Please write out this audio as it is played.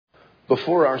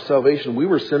before our salvation, we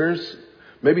were sinners,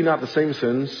 maybe not the same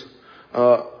sins,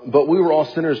 but we were all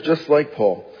sinners just like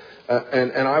Paul.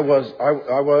 And I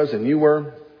was, and you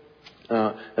were.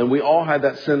 And we all had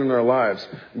that sin in our lives.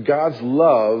 God's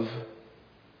love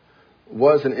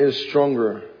was and is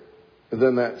stronger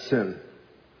than that sin.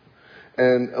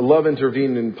 And love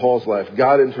intervened in Paul's life.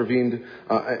 God intervened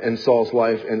in Saul's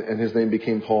life, and his name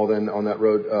became Paul then on that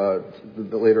road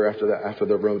later after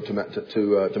the road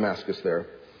to Damascus there.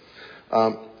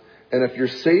 And if you're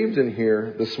saved in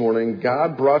here this morning,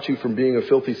 God brought you from being a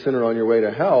filthy sinner on your way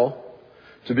to hell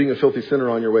to being a filthy sinner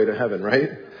on your way to heaven, right?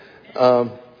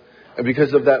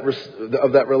 Because of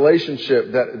that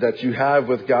relationship that you have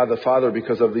with God the Father,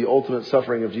 because of the ultimate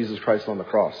suffering of Jesus Christ on the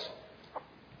cross.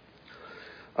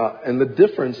 And the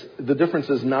difference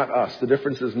is not us. The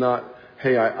difference is not,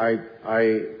 hey, I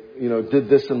did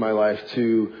this in my life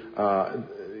to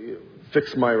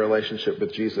fix my relationship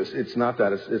with Jesus. It's not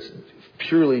that. It's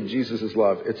purely Jesus'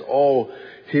 love. It's all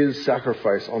His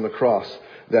sacrifice on the cross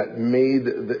that made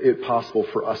it possible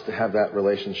for us to have that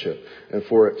relationship and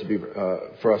for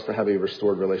us to have a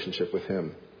restored relationship with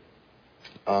Him.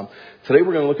 Today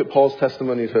we're going to look at Paul's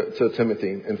testimony to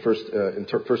Timothy in 1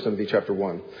 Timothy chapter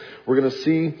 1. We're going to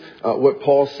see what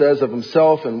Paul says of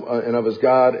himself and of his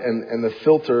God, and the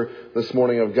filter this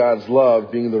morning of God's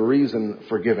love being the reason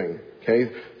for giving.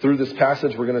 Okay, through this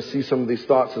passage we're going to see some of these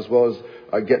thoughts as well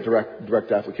as get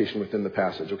direct application within the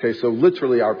passage. Okay, so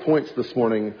literally our points this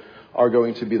morning are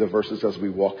going to be the verses as we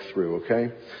walk through.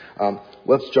 Okay,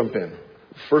 let's jump in.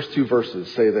 First two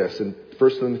verses say this in 1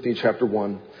 Timothy chapter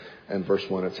 1. And verse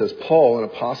 1, it says, Paul, an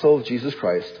apostle of Jesus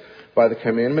Christ, by the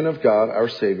commandment of God, our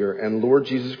Savior, and Lord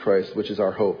Jesus Christ, which is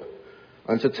our hope.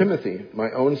 Unto Timothy,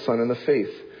 my own son in the faith,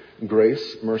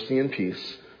 grace, mercy, and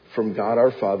peace from God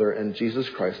our Father and Jesus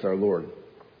Christ our Lord.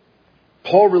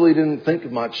 Paul really didn't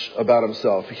think much about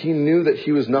himself. He knew that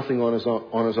he was nothing on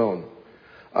his own.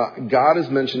 God is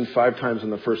mentioned 5 times in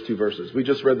the first 2 verses. We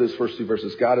just read those first 2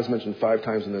 verses. God is mentioned 5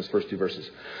 times in those first 2 verses.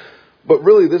 But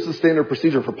really, this is standard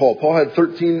procedure for Paul. Paul had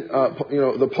 13,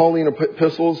 the Pauline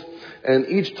epistles, and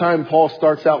each time Paul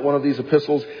starts out one of these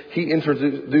epistles, he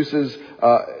introduces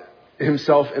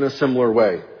himself in a similar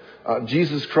way.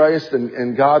 Jesus Christ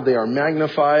and God, they are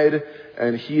magnified,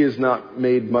 and he is not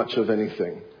made much of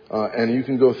anything. And you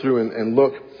can go through and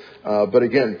look. But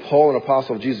again, Paul, an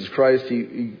apostle of Jesus Christ,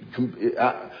 he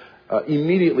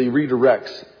immediately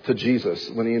redirects to Jesus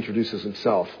when he introduces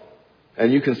himself.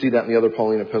 And you can see that in the other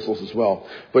Pauline epistles as well.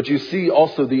 But you see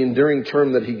also the endearing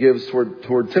term that he gives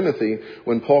toward Timothy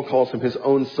when Paul calls him his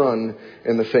own son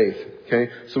in the faith.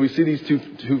 Okay, so we see these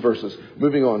two verses.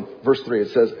 Moving on, verse 3,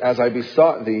 it says, As I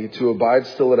besought thee to abide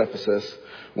still at Ephesus,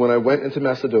 when I went into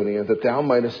Macedonia, that thou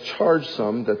mightest charge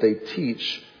some that they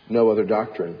teach no other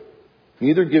doctrine.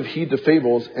 Neither give heed to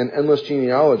fables and endless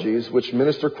genealogies, which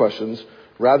minister questions,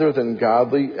 rather than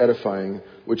godly edifying,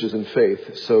 which is in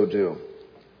faith, so do.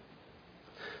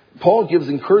 Paul gives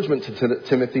encouragement to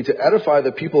Timothy to edify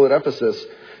the people at Ephesus.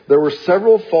 There were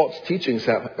several false teachings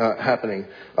happening.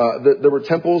 There were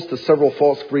temples to several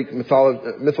false Greek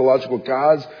mythological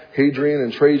gods, Hadrian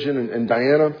and Trajan and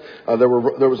Diana. There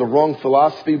was a wrong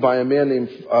philosophy by a man named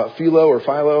Philo.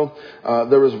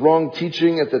 There was wrong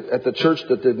teaching at the church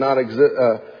that did not exist.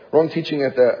 Wrong teaching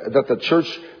that the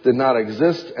church did not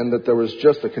exist, and that there was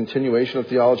just a continuation of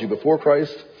theology before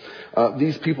Christ.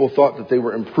 These people thought that they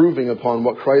were improving upon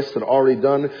what Christ had already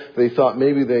done. They thought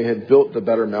maybe they had built the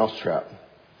better mousetrap.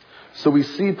 So we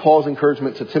see Paul's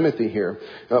encouragement to Timothy here.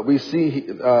 We see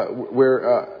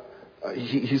where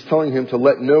he's telling him to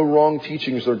let no wrong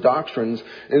teachings or doctrines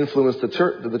influence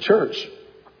the church.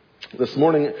 This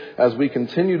morning, as we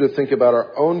continue to think about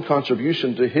our own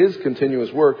contribution to his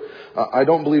continuous work, I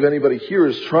don't believe anybody here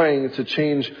is trying to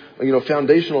change,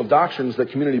 foundational doctrines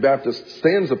that Community Baptist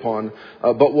stands upon.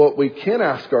 But what we can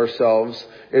ask ourselves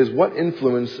is, what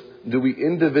influence do we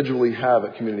individually have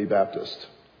at Community Baptist?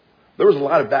 There was a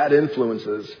lot of bad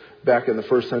influences back in the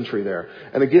first century there.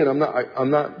 And again,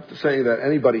 I'm not saying that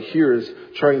anybody here is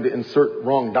trying to insert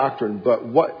wrong doctrine, but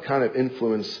what kind of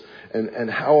influence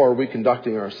and how are we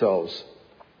conducting ourselves?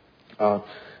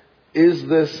 Is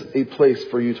this a place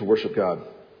for you to worship God?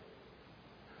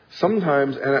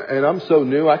 Sometimes, and I'm so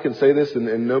new, I can say this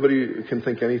and nobody can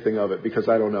think anything of it because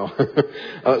I don't know.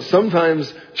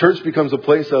 Sometimes church becomes a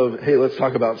place of, hey, let's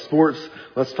talk about sports.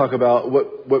 Let's talk about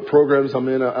what programs I'm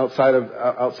in outside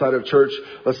of church.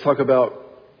 Let's talk about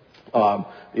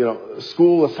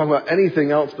school. Let's talk about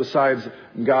anything else besides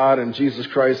God and Jesus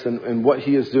Christ and what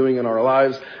He is doing in our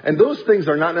lives. And those things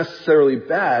are not necessarily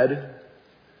bad,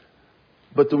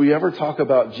 but do we ever talk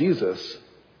about Jesus?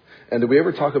 And do we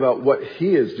ever talk about what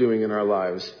He is doing in our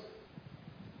lives?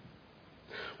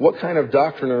 What kind of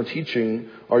doctrine or teaching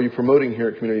are you promoting here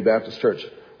at Community Baptist Church?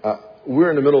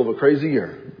 We're in the middle of a crazy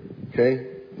year. Okay?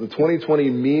 The 2020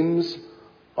 memes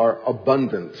are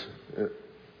abundant.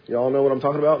 Y'all know what I'm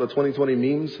talking about? The 2020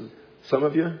 memes? Some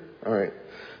of you? All right.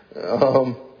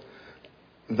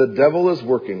 The devil is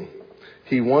working.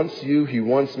 He wants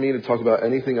me to talk about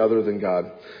anything other than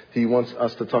God. He wants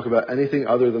us to talk about anything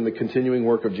other than the continuing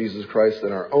work of Jesus Christ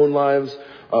in our own lives,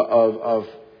 of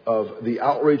the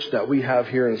outreach that we have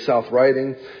here in South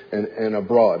Riding and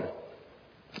abroad.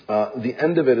 The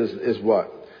end of it is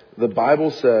what? The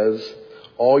Bible says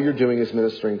all you're doing is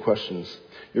ministering questions.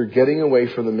 You're getting away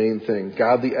from the main thing,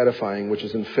 godly edifying, which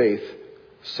is in faith,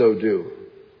 so do.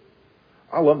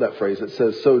 I love that phrase. It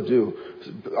says, so do.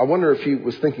 I wonder if he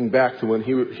was thinking back to when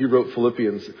he wrote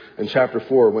Philippians in chapter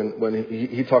 4, when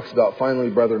he talks about, finally,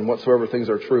 brethren, whatsoever things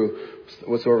are true,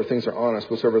 whatsoever things are honest,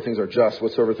 whatsoever things are just,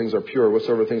 whatsoever things are pure,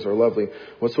 whatsoever things are lovely,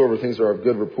 whatsoever things are of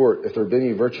good report, if there be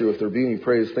any virtue, if there be any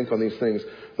praise, think on these things.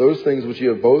 Those things which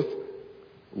you have both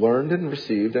learned and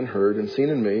received and heard and seen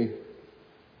in me,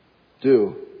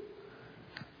 do.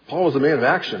 Paul was a man of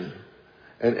action.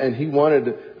 And he wanted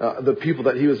the people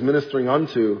that he was ministering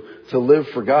unto to live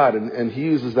for God. And he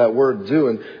uses that word do.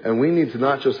 And we need to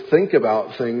not just think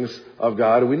about things of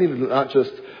God. We need to not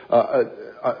just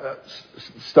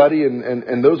study.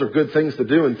 And those are good things to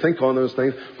do and think on those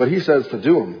things. But he says to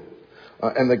do them.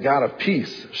 And the God of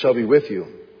peace shall be with you.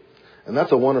 And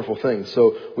that's a wonderful thing.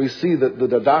 So we see that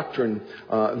the doctrine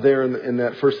there in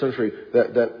that first century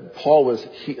that Paul was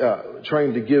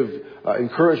trying to give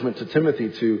encouragement to Timothy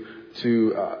to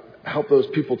help those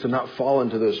people to not fall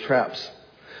into those traps.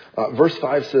 Verse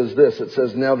 5 says this. It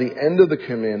says, now the end of the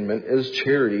commandment is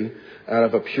charity out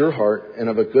of a pure heart and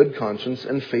of a good conscience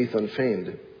and faith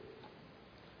unfeigned.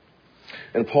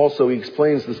 And Paul, so he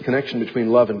explains this connection between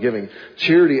love and giving.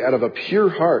 Charity out of a pure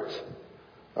heart.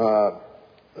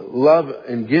 Love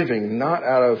and giving,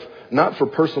 not for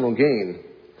personal gain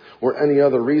or any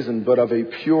other reason, but of a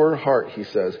pure heart, he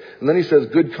says. And then he says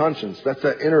good conscience. That's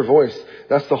that inner voice.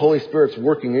 That's the Holy Spirit's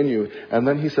working in you. And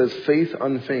then he says faith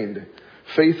unfeigned.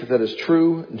 Faith that is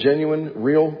true, genuine,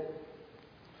 real.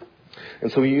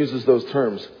 And so he uses those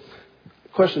terms.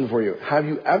 Question for you. Have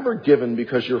you ever given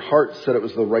because your heart said it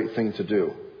was the right thing to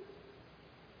do?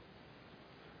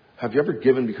 Have you ever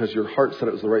given because your heart said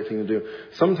it was the right thing to do?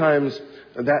 Sometimes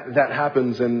that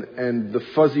happens and the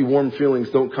fuzzy, warm feelings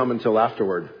don't come until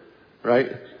afterward.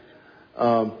 Right?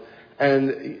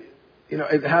 And,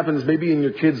 it happens maybe in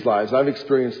your kids' lives. I've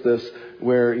experienced this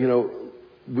where,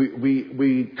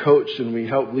 we coach and we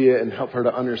help Leah and help her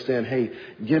to understand, hey,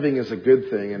 giving is a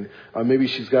good thing. And maybe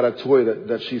she's got a toy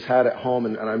that she's had at home.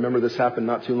 And I remember this happened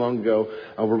not too long ago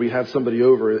where we had somebody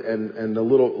over and the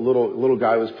little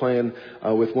guy was playing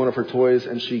with one of her toys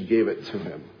and she gave it to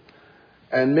him.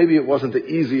 And maybe it wasn't the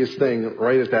easiest thing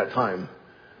right at that time.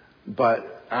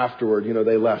 But afterward,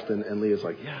 they left and Leah's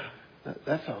like, yeah,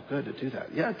 that felt good to do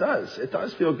that. Yeah, it does. It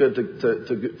does feel good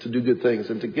to do good things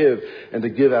and to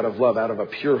give out of love, out of a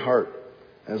pure heart,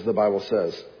 as the Bible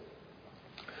says.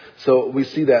 So we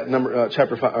see that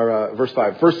verse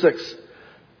 5. Verse 6.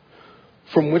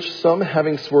 From which some,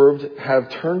 having swerved, have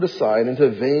turned aside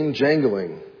into vain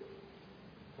jangling.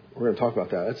 We're going to talk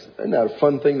about that. Isn't that a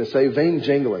fun thing to say? Vain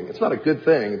jangling. It's not a good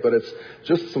thing, but it's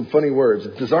just some funny words.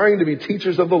 Desiring to be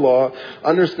teachers of the law,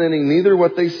 understanding neither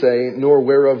what they say nor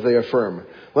whereof they affirm.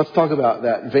 Let's talk about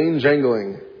that. Vain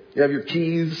jangling. You have your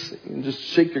keys. You just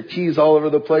shake your keys all over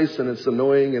the place and it's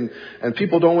annoying. And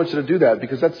people don't want you to do that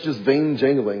because that's just vain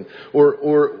jangling.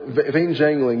 Or vain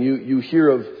jangling. You hear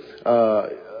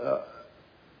of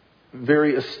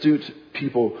very astute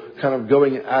people kind of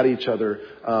going at each other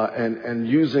and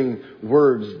using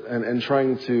words and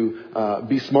trying to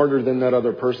be smarter than that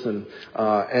other person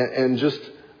and just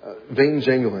vain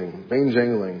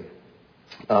jangling.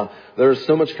 There is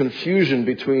so much confusion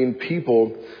between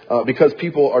people because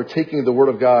people are taking the Word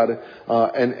of God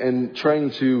and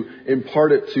trying to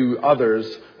impart it to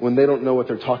others when they don't know what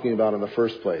they're talking about in the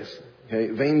first place.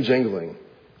 Okay, vain jangling.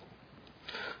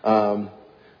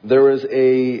 There is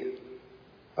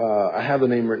I have the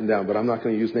name written down, but I'm not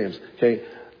going to use names. Okay,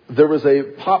 there was a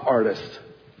pop artist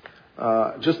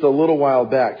just a little while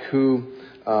back who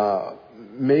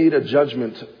made a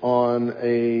judgment on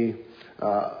a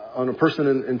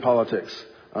person in politics.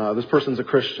 This person's a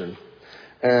Christian,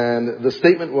 and the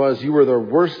statement was, "You are the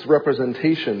worst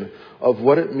representation of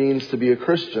what it means to be a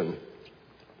Christian."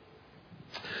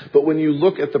 But when you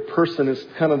look at the person, it's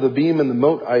kind of the beam and the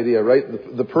mote idea,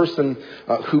 right? The person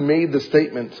who made the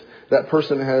statement, that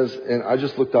person has, and I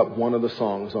just looked up one of the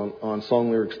songs on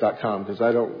songlyrics.com because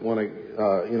I don't want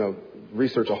to,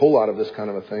 research a whole lot of this kind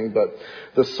of a thing, but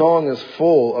the song is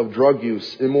full of drug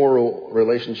use, immoral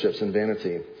relationships, and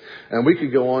vanity. And we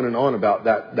could go on and on about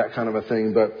that kind of a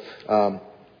thing, but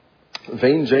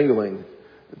vain jangling,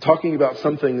 talking about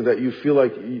something that you feel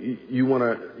like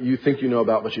you think you know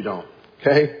about, but you don't.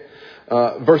 Okay?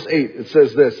 Verse 8, it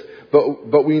says this,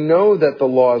 but we know that the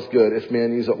law is good if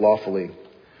man use it lawfully.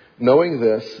 Knowing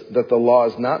this, that the law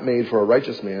is not made for a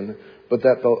righteous man, but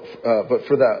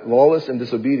for that lawless and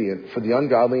disobedient, for the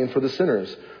ungodly and for the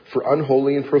sinners, for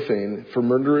unholy and profane, for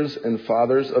murderers and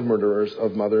fathers of murderers,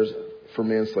 of mothers, for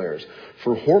manslayers,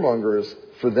 for whoremongers,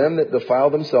 for them that defile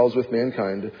themselves with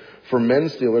mankind, for men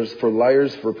stealers, for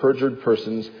liars, for perjured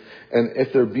persons, and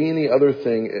if there be any other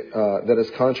thing that is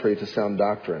contrary to sound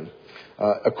doctrine,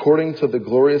 according to the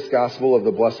glorious gospel of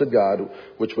the blessed God,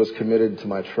 which was committed to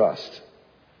my trust.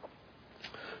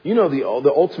 You know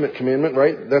the ultimate commandment,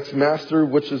 right? That's Master,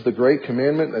 which is the great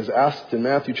commandment, as asked in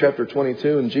Matthew chapter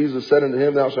 22. And Jesus said unto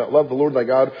him, thou shalt love the Lord thy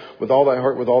God with all thy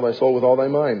heart, with all thy soul, with all thy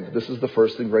mind. This is the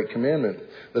first and great commandment.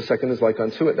 The second is like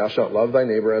unto it. Thou shalt love thy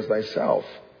neighbor as thyself.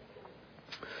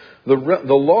 The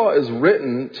law is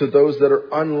written to those that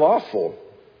are unlawful.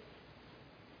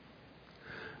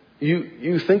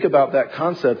 You think about that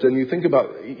concept, and you think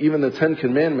about even the Ten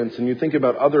Commandments, and you think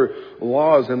about other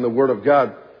laws in the Word of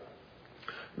God.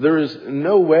 There is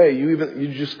no way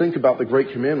you just think about the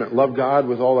great commandment, love God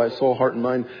with all thy soul, heart, and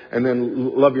mind, and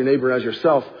then love your neighbor as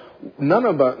yourself. None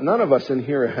of us in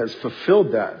here has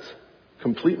fulfilled that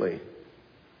completely.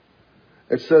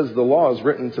 It says the law is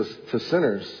written to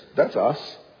sinners. That's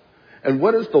us. And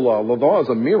what is the law? The law is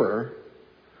a mirror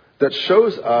that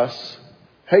shows us,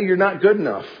 hey, you're not good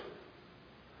enough.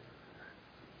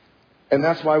 And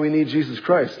that's why we need Jesus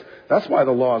Christ. That's why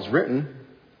the law is written.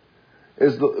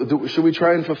 Should we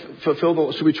try and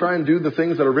should we try and do the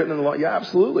things that are written in the law? Yeah,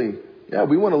 absolutely. Yeah,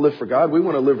 we want to live for God. We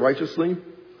want to live righteously.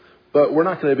 But we're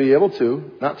not going to be able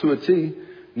to, not to a T,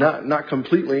 not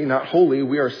completely, not wholly.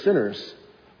 We are sinners.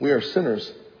 We are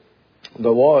sinners.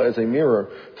 The law is a mirror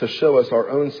to show us our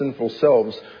own sinful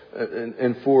selves,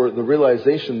 and for the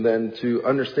realization then to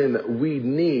understand that we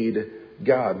need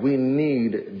God. We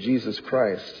need Jesus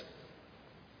Christ.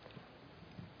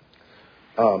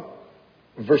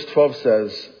 Verse 12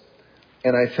 says,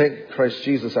 and I thank Christ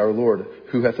Jesus our Lord,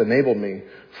 who hath enabled me,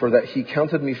 for that he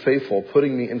counted me faithful,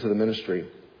 putting me into the ministry.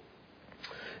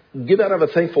 Give out of a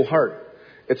thankful heart.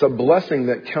 It's a blessing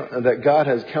that God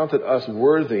has counted us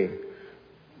worthy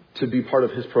to be part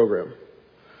of his program.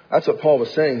 That's what Paul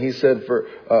was saying. He said,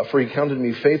 for he counted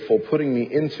me faithful, putting me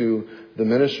into the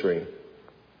ministry.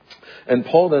 And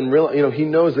Paul then he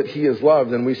knows that he is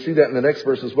loved, and we see that in the next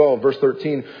verse as well, verse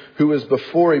 13, who was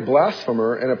before a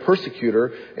blasphemer and a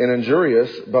persecutor and injurious,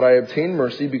 but I obtained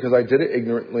mercy because I did it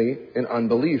ignorantly in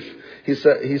unbelief. It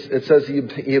says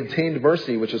he obtained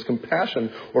mercy, which is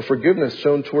compassion or forgiveness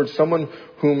shown towards someone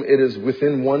whom it is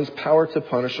within one's power to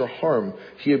punish or harm.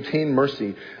 He obtained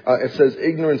mercy. It says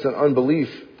ignorance and unbelief.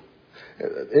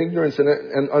 Ignorance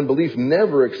and unbelief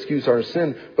never excuse our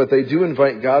sin, but they do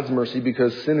invite God's mercy,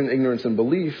 because sin and ignorance and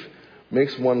belief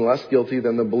makes one less guilty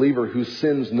than the believer who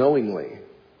sins knowingly.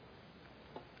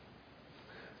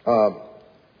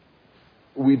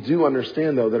 We do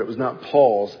understand, though, that it was not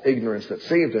Paul's ignorance that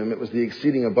saved him. It was the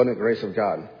exceeding abundant grace of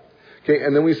God. Okay,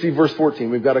 and then we see verse 14.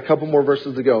 We've got a couple more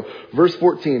verses to go. Verse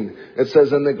 14, it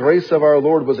says, and the grace of our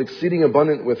Lord was exceeding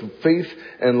abundant with faith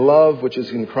and love, which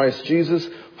is in Christ Jesus.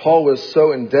 Paul was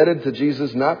so indebted to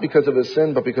Jesus, not because of his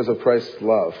sin, but because of Christ's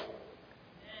love.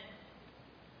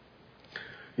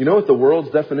 You know what the world's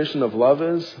definition of love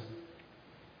is?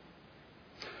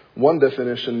 One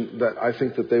definition that I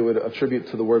think that they would attribute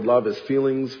to the word love is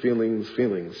feelings, feelings,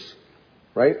 feelings.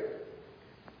 Right?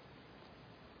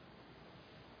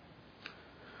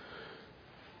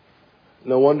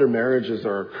 No wonder marriages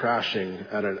are crashing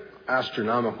at an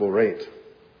astronomical rate.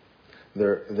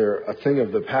 They're a thing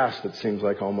of the past, it seems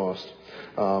like, almost.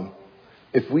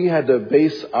 If we had to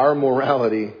base our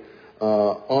morality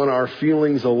on our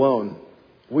feelings alone,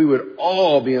 we would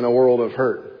all be in a world of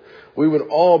hurt. We would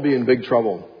all be in big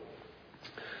trouble.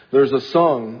 There's a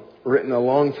song written a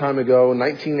long time ago,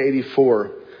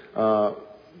 1984,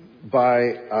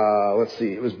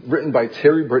 it was written by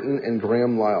Terry Britton and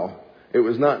Graham Lyle. It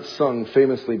was not sung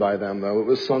famously by them, though. It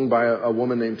was sung by a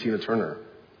woman named Tina Turner.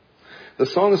 The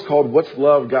song is called What's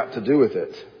Love Got to Do With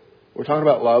It? We're talking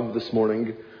about love this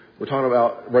morning. We're talking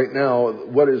about right now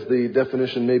what is the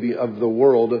definition maybe of the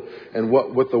world and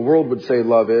what the world would say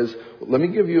love is. Let me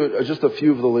give you just a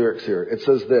few of the lyrics here. It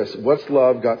says this: what's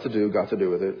love got to do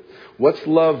with it? What's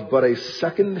love but a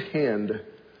second-hand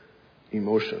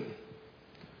emotion?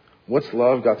 What's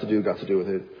love got to do with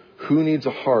it? Who needs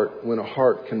a heart when a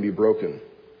heart can be broken?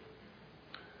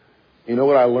 You know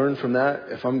what I learned from that?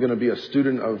 If I'm going to be a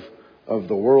student of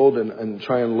the world and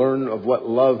try and learn of what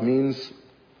love means,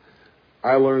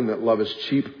 I learned that love is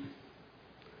cheap,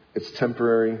 it's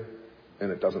temporary,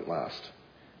 and it doesn't last.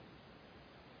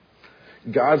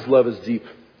 God's love is deep.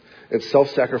 It's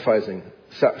self-sacrificing.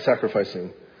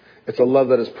 It's a love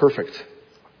that is perfect.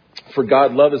 For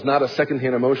God, love is not a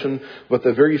second-hand emotion, but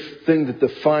the very thing that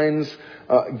defines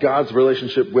God's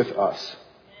relationship with us.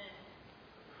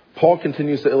 Paul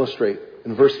continues to illustrate.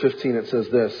 In verse 15 it says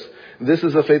this: "This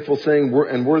is a faithful saying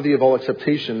and worthy of all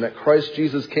acceptation, that Christ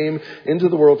Jesus came into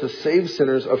the world to save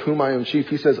sinners, of whom I am chief."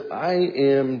 He says, I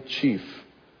am chief.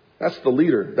 That's the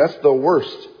leader. That's the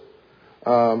worst.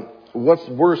 What's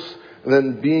worse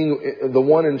than being the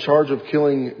one in charge of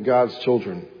killing God's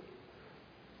children?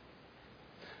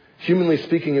 Humanly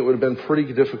speaking, it would have been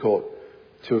pretty difficult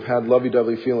to have had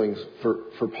lovey-dovey feelings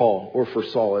for Paul, or for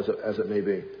Saul, as it may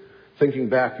be. Thinking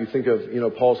back, you think of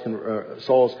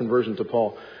Saul's conversion to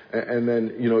Paul, and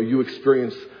then you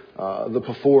experience the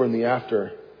before and the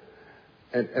after,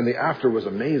 and the after was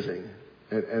amazing,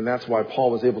 and that's why Paul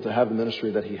was able to have the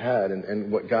ministry that he had,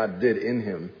 and what God did in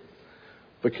him.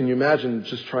 But can you imagine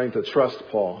just trying to trust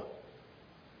Paul?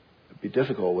 It'd be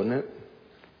difficult, wouldn't it?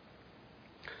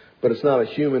 But it's not a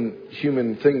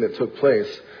human thing that took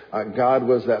place. God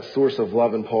was that source of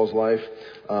love in Paul's life.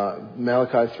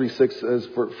 Malachi 3:6 says,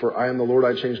 for I am the Lord,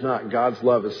 I change not. God's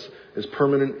love is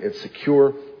permanent, it's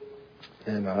secure,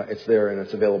 and it's there, and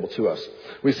it's available to us.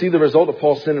 We see the result of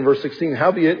Paul's sin in verse 16.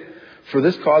 "Howbeit, for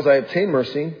this cause I obtain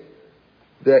mercy,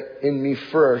 that in me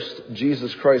first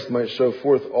Jesus Christ might show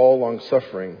forth all long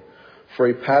suffering, for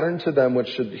a pattern to them which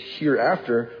should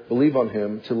hereafter believe on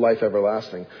him to life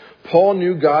everlasting." Paul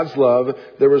knew God's love.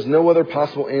 There was no other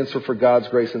possible answer for God's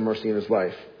grace and mercy in his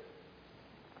life.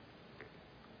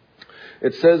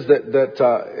 It says that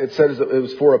it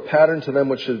was for a pattern to them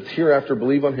which should hereafter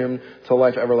believe on him to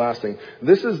life everlasting.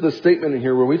 This is the statement in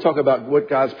here where we talk about what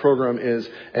God's program is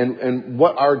and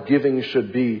what our giving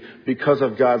should be because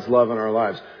of God's love in our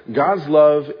lives. God's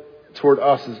love toward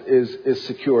us is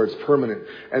secure, it's permanent.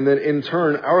 And then in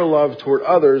turn, our love toward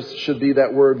others should be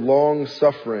that word long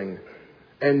suffering,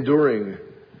 enduring.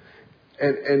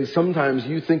 And sometimes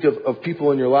you think of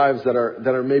people in your lives that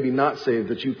are maybe not saved,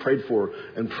 that you prayed for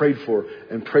and prayed for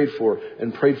and prayed for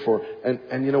and prayed for.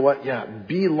 And you know what? Yeah,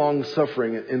 be long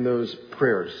suffering in those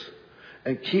prayers.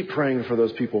 And keep praying for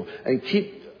those people. And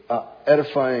keep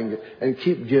edifying and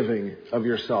keep giving of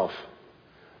yourself.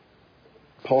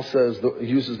 Paul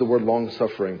uses the word long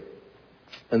suffering.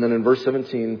 And then in verse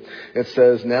 17, it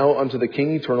says, "Now unto the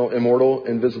King eternal, immortal,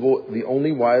 invisible, the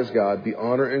only wise God, be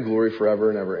honor and glory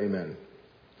forever and ever. Amen."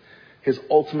 His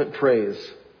ultimate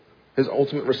praise, his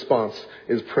ultimate response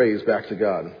is praise back to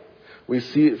God. We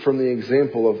see it from the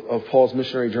example of Paul's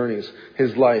missionary journeys,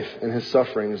 his life and his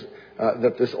sufferings,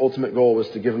 that this ultimate goal was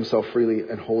to give himself freely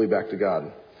and wholly back to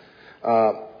God.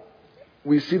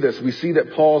 We see this. We see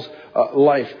that Paul's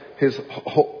life, his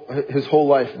whole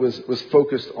life was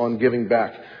focused on giving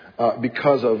back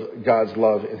because of God's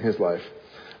love in his life.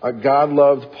 God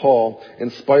loved Paul in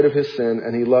spite of his sin,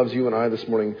 and he loves you and I this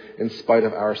morning in spite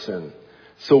of our sin.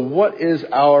 So what is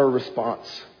our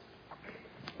response?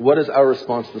 What is our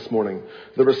response this morning?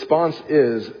 The response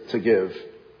is to give.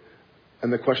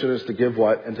 And the question is to give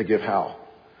what and to give how.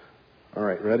 All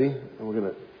right, ready? And we're going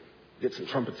to get some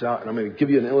trumpets out, and I'm going to give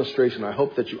you an illustration. I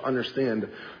hope that you understand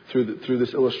through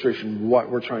this illustration what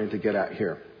we're trying to get at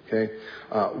here. Okay?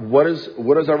 What is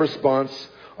our response?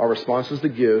 Our response is to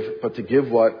give, but to give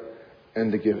what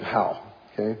and to give how.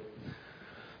 Okay?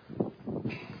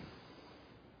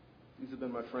 These have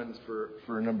been my friends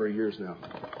for a number of years now.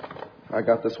 I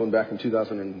got this one back in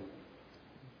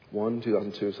 2001,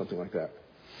 2002, something like that.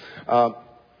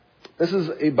 This is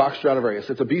a Bach Stradivarius.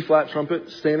 It's a B-flat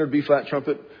trumpet, standard B-flat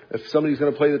trumpet. If somebody's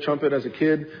going to play the trumpet as a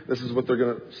kid, this is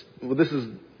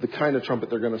the kind of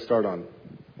trumpet they're going to start on.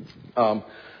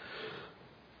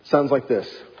 Sounds like this.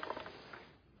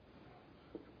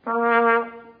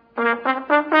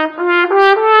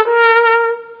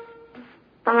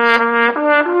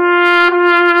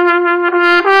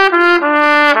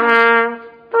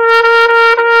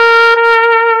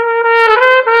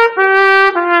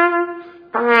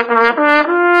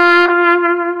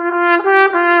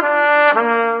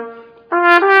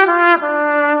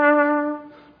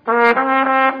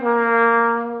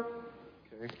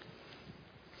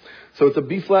 So it's a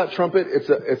B-flat trumpet.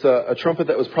 It's a trumpet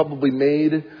that was probably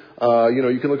made,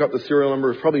 you can look up the serial number.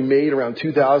 It was probably made around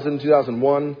 2000,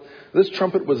 2001. This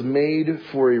trumpet was made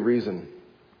for a reason.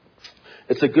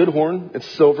 It's a good horn. It's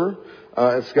silver.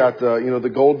 It's got,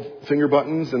 the gold finger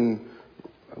buttons and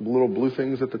little blue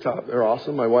things at the top. They're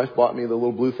awesome. My wife bought me the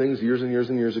little blue things years and years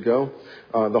and years ago.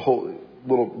 The whole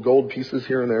little gold pieces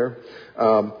here and there.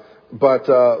 But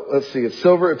let's see. It's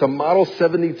silver. It's a Model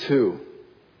 72.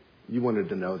 You wanted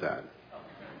to know that.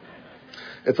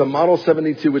 It's a Model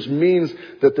 72, which means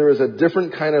that there is a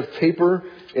different kind of taper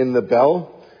in the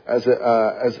bell, as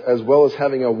well as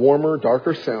having a warmer,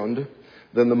 darker sound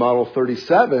than the Model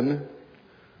 37,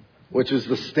 which is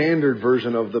the standard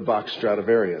version of the Bach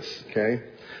Stradivarius. Okay,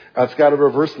 it's got a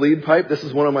reverse lead pipe. This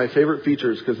is one of my favorite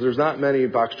features because there's not many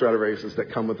Bach Stradivariuses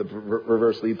that come with a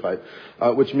reverse lead pipe,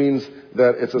 which means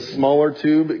that it's a smaller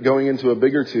tube going into a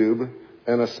bigger tube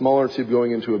and a smaller tube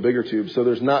going into a bigger tube. So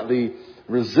there's not the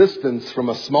resistance from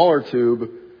a smaller tube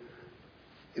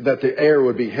that the air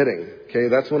would be hitting. Okay,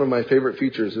 that's one of my favorite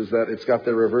features, is that it's got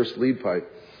the reverse lead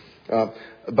pipe.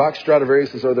 Bach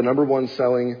Stradivariuses are the number one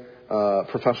selling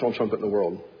professional trumpet in the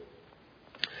world.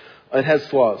 It has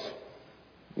flaws.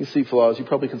 You see flaws. You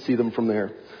probably can see them from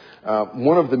there.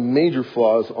 One of the major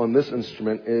flaws on this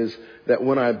instrument is that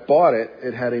when I bought it,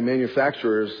 it had a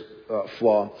manufacturer's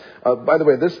flaw. By the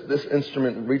way, this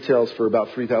instrument retails for about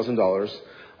 $3,000.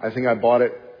 I think I bought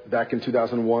it back in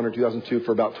 2001 or 2002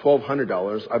 for about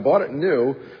 $1,200. I bought it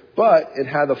new, but it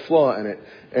had a flaw in it.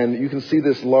 And you can see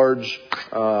this large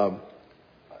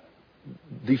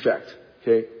defect.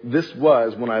 Okay, this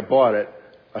was, when I bought it,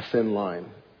 a thin line.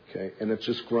 Okay, and it's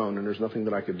just grown, and there's nothing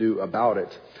that I could do about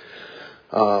it.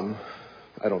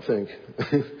 I don't think.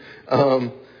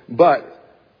 But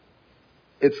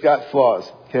it's got flaws.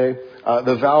 Okay,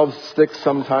 the valves stick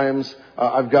sometimes.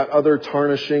 I've got other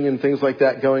tarnishing and things like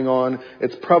that going on.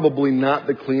 It's probably not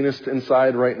the cleanest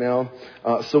inside right now.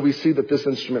 So we see that this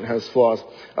instrument has flaws.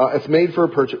 It's made for a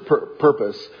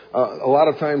purpose. A lot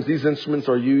of times these instruments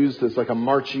are used as like a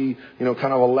marchy,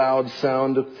 kind of a loud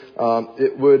sound. If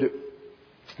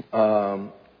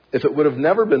it would have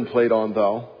never been played on,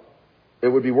 though, it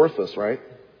would be worthless, right?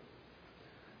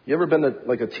 You ever been to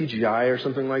like a TGI or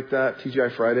something like that?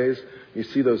 TGI Fridays? You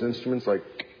see those instruments like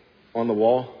on the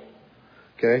wall?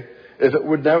 Okay?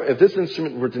 If this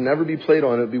instrument were to never be played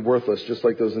on, it would be worthless, just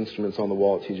like those instruments on the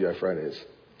wall at TGI Fridays.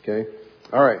 Okay?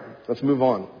 All right, let's move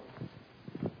on.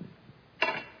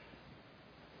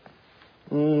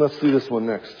 Let's do this one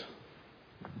next.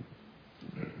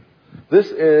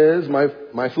 This is my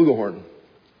flugelhorn.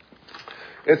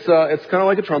 It's kind of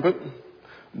like a trumpet,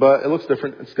 but it looks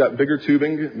different. It's got bigger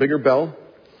tubing, bigger bell.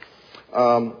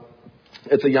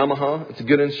 It's a Yamaha. It's a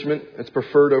good instrument. It's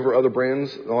preferred over other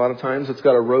brands a lot of times. It's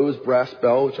got a rose brass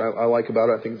bell, which I like about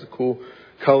it. I think it's a cool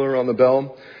color on the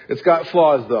bell. It's got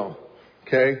flaws, though.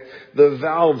 Okay? The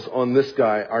valves on this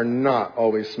guy are not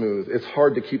always smooth. It's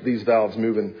hard to keep these valves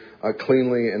moving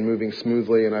cleanly and moving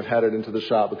smoothly, and I've had it into the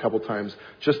shop a couple times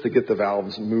just to get the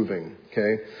valves moving.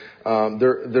 Okay?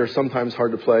 They're sometimes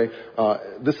hard to play.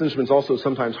 This instrument's also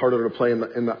sometimes harder to play in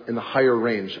the higher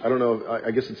range. I don't know.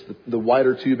 I guess it's the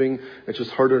wider tubing. It's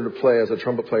just harder to play as a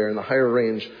trumpet player in the higher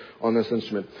range on this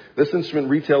instrument. This instrument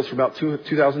retails for about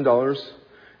 $2,000,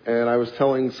 and I was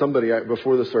telling somebody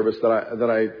before the service that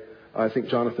I think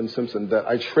Jonathan Simpson, that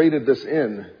I traded this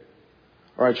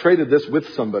with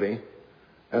somebody,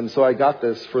 and so I got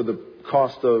this for the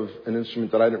cost of an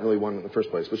instrument that I didn't really want in the first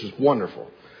place, which is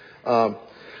wonderful.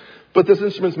 But this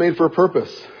instrument's made for a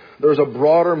purpose. There's a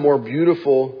broader, more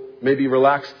beautiful, maybe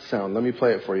relaxed sound. Let me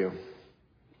play it for you.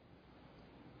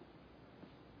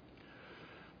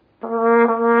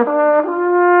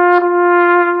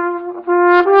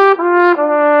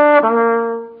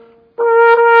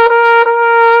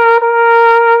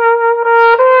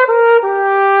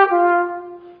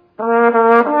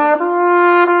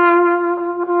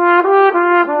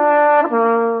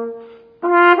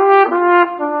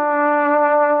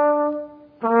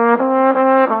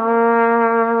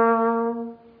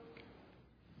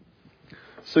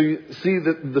 So you see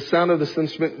that the sound of this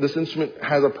instrument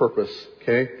has a purpose,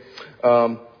 okay?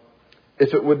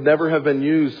 If it would never have been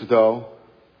used, though,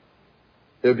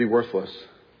 it would be worthless.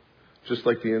 Just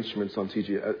like the instruments on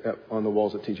the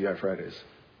walls at TGI Fridays.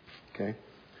 Okay?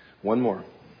 One more.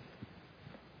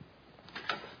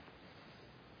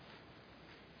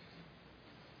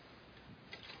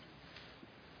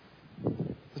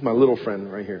 This is my little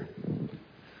friend right here.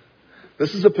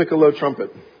 This is a piccolo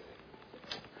trumpet.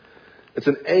 It's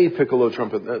an A piccolo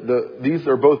trumpet. These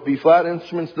are both B-flat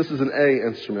instruments. This is an A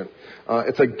instrument.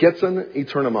 It's a Getzen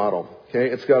Eterna model. Okay,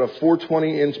 it's got a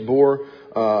 420-inch bore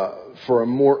for a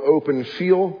more open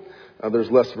feel. There's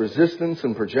less resistance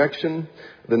and projection.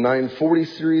 The 940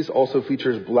 series also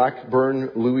features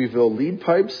Blackburn Louisville lead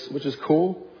pipes, which is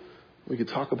cool. We could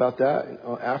talk about that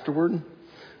afterward.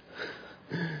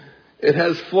 It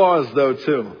has flaws, though,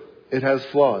 too. It has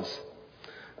flaws.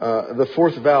 The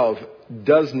fourth valve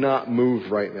does not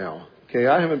move right now. Okay,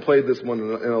 I haven't played this one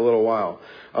in a little while.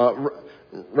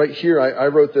 Right here, I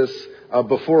wrote this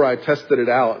before I tested it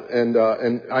out, and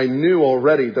I knew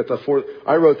already that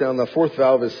I wrote down the fourth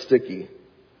valve is sticky,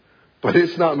 but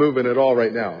it's not moving at all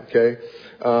right now. Okay,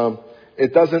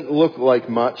 it doesn't look like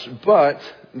much, but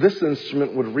this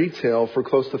instrument would retail for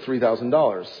close to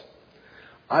 $3,000.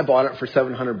 I bought it for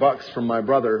 $700 from my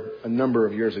brother a number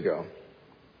of years ago.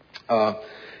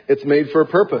 It's made for a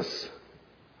purpose.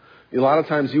 A lot of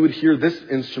times you would hear this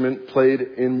instrument played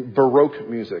in Baroque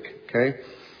music. Okay,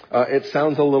 it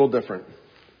sounds a little different.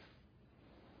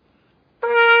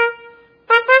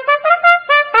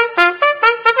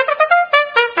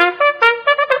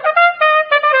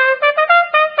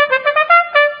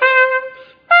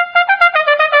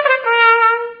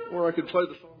 Or I could play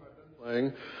the song I've been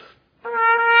playing.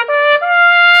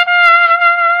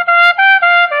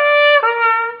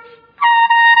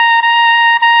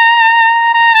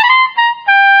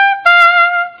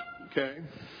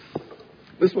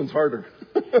 This one's harder.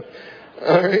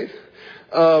 All right.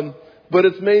 But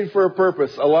it's made for a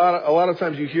purpose. A lot of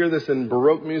times you hear this in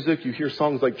Baroque music. You hear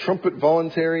songs like Trumpet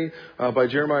Voluntary by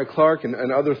Jeremiah Clark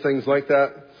and other things like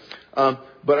that.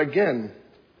 But again,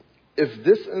 if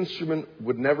this instrument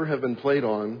would never have been played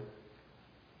on,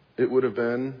 it would have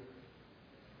been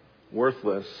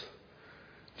worthless.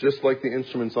 Just like the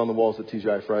instruments on the walls at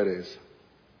TGI Fridays.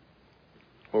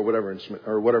 Or whatever instrument,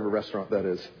 or whatever restaurant that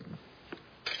is.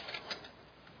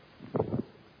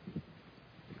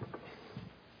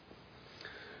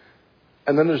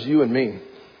 And then there's you and me.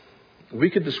 We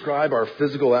could describe our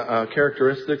physical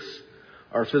characteristics,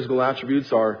 our physical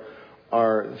attributes, our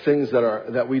things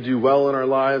that we do well in our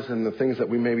lives and the things that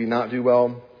we maybe not do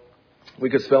well. We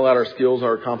could spell out our skills,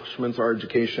 our accomplishments, our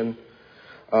education.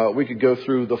 We could go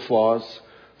through the flaws.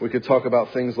 We could talk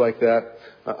about things like that.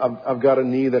 I've got a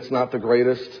knee that's not the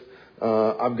greatest.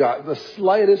 I've got the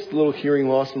slightest little hearing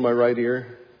loss in my right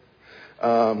ear.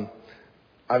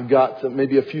 I've got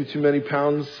maybe a few too many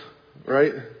pounds.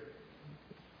 Right?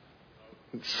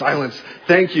 Silence.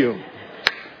 Thank you.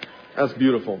 That's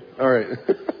beautiful. All right.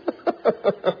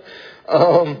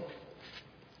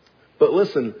 But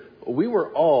listen, we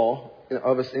were all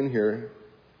of us in here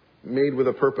made with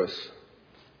a purpose.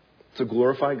 To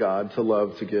glorify God, to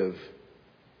love, to give.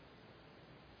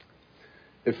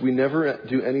 If we never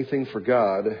do anything for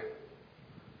God,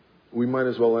 we might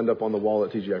as well end up on the wall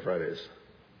at TGI Fridays.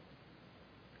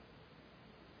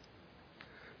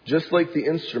 Just like the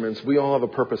instruments, we all have a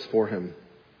purpose for Him.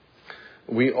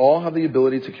 We all have the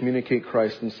ability to communicate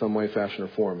Christ in some way, fashion, or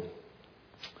form.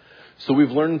 So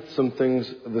we've learned some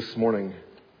things this morning.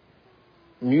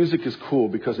 Music is cool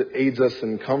because it aids us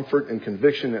in comfort and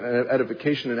conviction and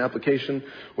edification and application.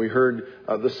 We heard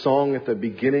the song at the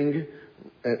beginning,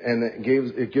 and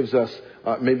it gives us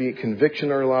maybe conviction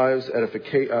in our lives,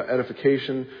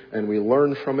 edification, and we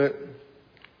learn from it.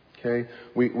 Okay,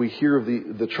 we hear of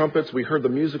the trumpets. We heard the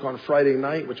music on Friday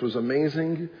night, which was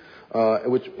amazing.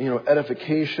 Which,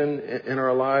 edification in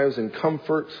our lives and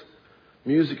comfort.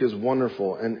 Music is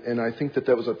wonderful. And I think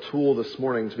that was a tool this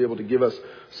morning to be able to give us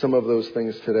some of those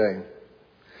things today.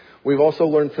 We've also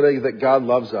learned today that God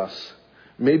loves us.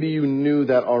 Maybe you knew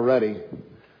that already,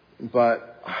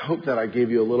 but I hope that I gave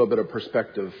you a little bit of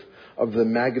perspective of the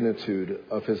magnitude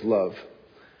of His love.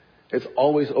 It's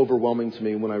always overwhelming to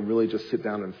me when I really just sit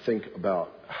down and think about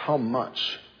how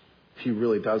much He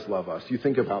really does love us. You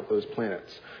think about those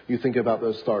planets. You think about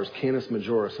those stars, Canis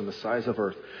Majoris, and the size of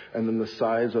Earth, and then the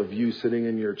size of you sitting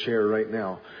in your chair right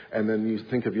now. And then you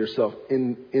think of yourself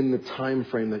in the time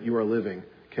frame that you are living.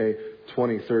 Okay,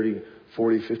 20, 30,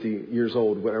 40, 50 years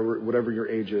old, whatever your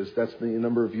age is. That's the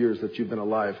number of years that you've been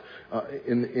alive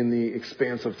in the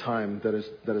expanse of time that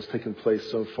has taken place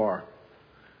so far.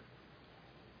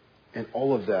 And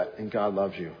all of that, and God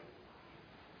loves you.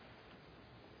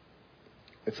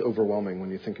 It's overwhelming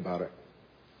when you think about it.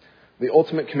 The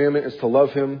ultimate commandment is to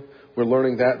love Him. We're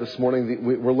learning that this morning.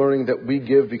 We're learning that we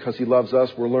give because He loves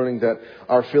us. We're learning that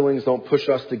our feelings don't push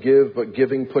us to give, but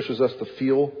giving pushes us to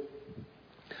feel.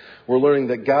 We're learning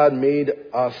that God made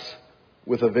us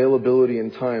with availability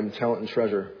and time, talent, and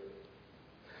treasure.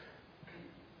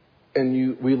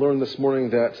 And we learned this morning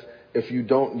that if you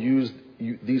don't use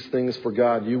these things for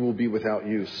God, you will be without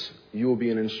use. You will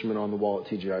be an instrument on the wall at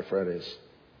TGI Fridays.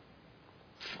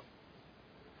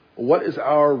 What is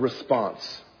our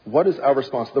response? What is our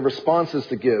response? The response is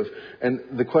to give. And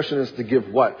the question is to give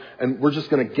what? And we're just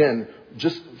going to, again,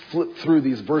 just flip through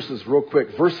these verses real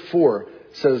quick. Verse 4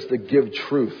 says to give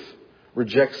truth.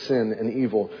 Reject sin and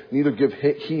evil. Neither give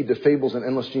heed to fables and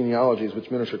endless genealogies, which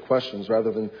minister questions,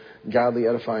 rather than godly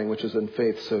edifying, which is in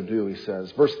faith, so do, he says.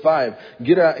 Verse 5,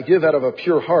 give out of a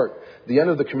pure heart. The end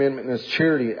of the commandment is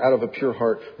charity out of a pure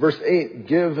heart. Verse 8,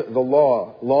 give the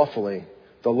law lawfully.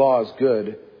 The law is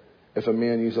good if a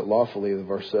man use it lawfully, the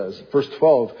verse says. Verse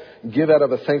 12, give out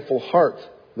of a thankful heart.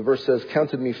 The verse says,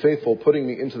 counted me faithful, putting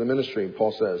me into the ministry,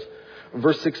 Paul says.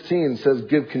 Verse 16 says,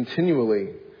 give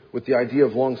continually, with the idea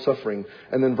of long suffering.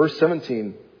 And then verse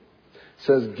 17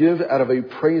 says, give out of a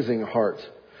praising heart.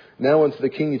 Now unto the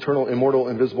King, eternal, immortal,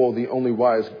 invisible, the only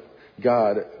wise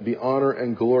God, be honor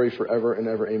and glory forever and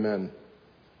ever. Amen.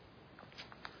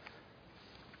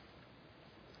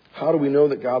 How do we know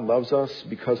that God loves us?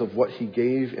 Because of what he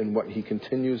gave and what he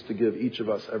continues to give each of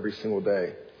us every single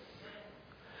day.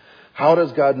 How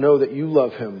does God know that you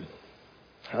love him?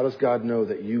 How does God know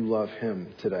that you love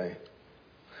him today?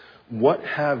 What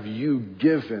have you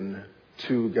given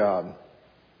to God?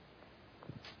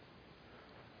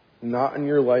 Not in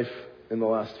your life in the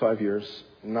last 5 years.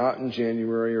 Not in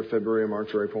January or February or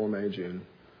March or April or May, June.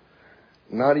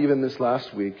 Not even this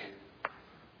last week.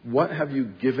 What have you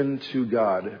given to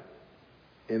God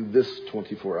in this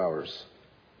 24 hours?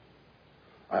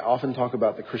 I often talk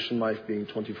about the Christian life being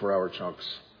 24-hour chunks.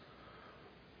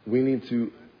 We need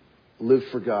to live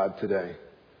for God today.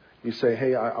 You say,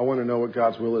 hey, I want to know what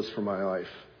God's will is for my life.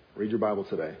 Read your Bible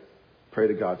today. Pray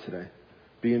to God today.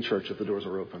 Be in church if the doors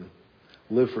are open.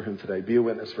 Live for him today. Be a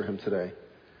witness for him today.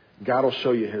 God will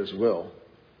show you his will.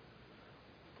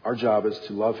 Our job is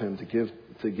to love him,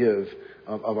 to give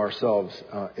of ourselves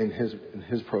in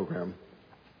his program.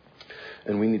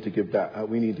 And we need to give that.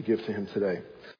 We need to give to him today.